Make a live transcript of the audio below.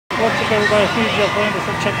What's up, everybody? Huge up Landis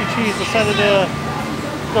from Chuck E. Cheese. Decided to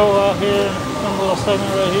go out here and film a little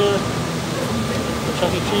segment right here for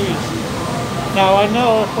Chuck E. Cheese. Now I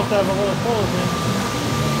know it's supposed to have a little closing.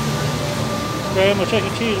 Graham with Chuck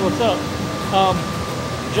E. Cheese, what's up?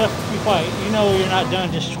 Jeff, be quiet. You know you're not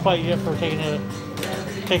done just quite yet for taking a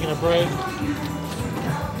break.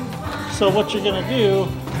 So what you're gonna do,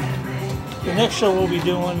 the next show we'll be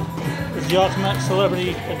doing is the Ultimate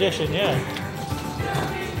Celebrity Edition. Yeah.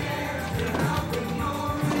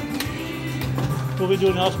 We'll be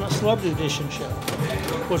doing the Ultimate Celebrity Edition show,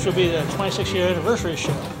 which will be the 26-year anniversary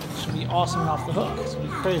show. It's going to be awesome and off the hook. It's going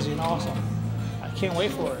to be crazy and awesome. I can't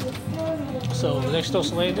wait for it. So the next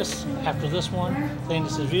dose of Landis, after this one,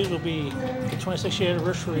 Landis' Views, will be the 26-year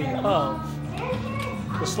anniversary of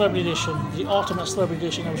the Celebrity Edition, the Ultimate Celebrity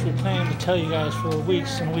Edition, which we plan to tell you guys for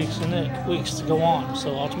weeks and weeks and weeks to go on.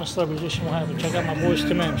 So Ultimate Celebrity Edition will have it. Check out my Boys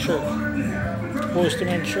to Men shirt. Boys to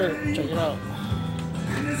Men shirt. Check it out.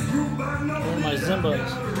 Wearing my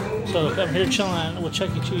Zimbas. So I'm here chilling with Chuck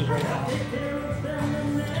E. Cheese right now.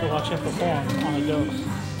 So watch him perform on the dose.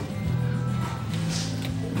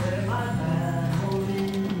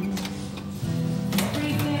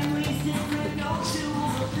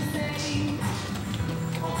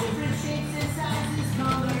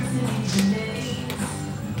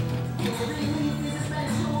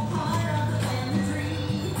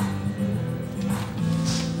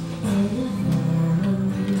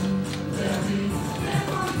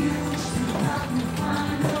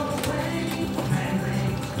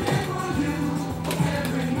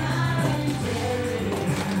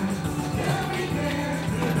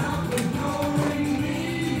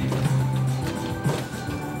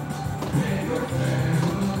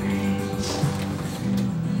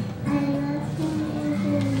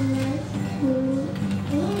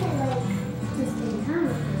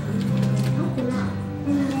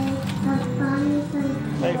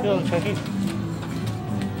 How you feeling, Chucky?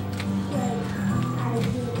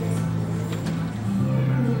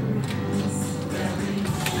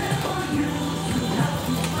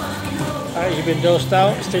 Alright, you've been dosed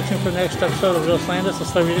out. Stay tuned for the next episode of Dose Landis, the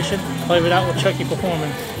Celebrity Edition. Play it out with Chucky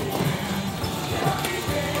performing.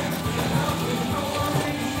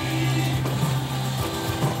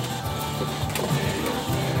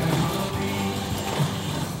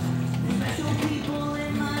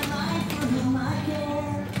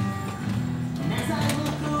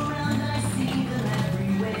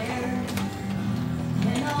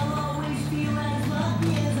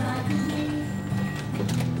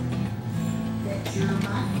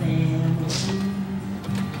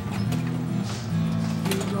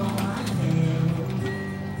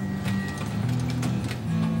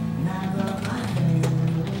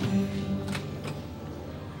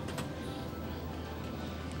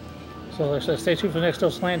 So like I said, stay tuned for the next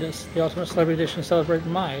Dose Landis, the Ultimate Celebrity Edition,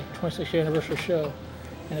 celebrating my 26th anniversary show.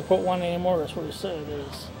 And to quote Juan anymore, that's what he said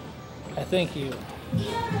is, I thank you.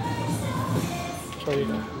 So you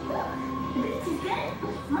go.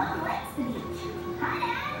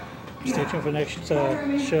 Stay tuned for the next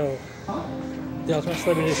show, the Ultimate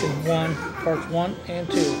Celebrity Edition 1, parts 1 and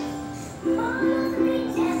 2.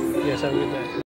 Yes, have a good day.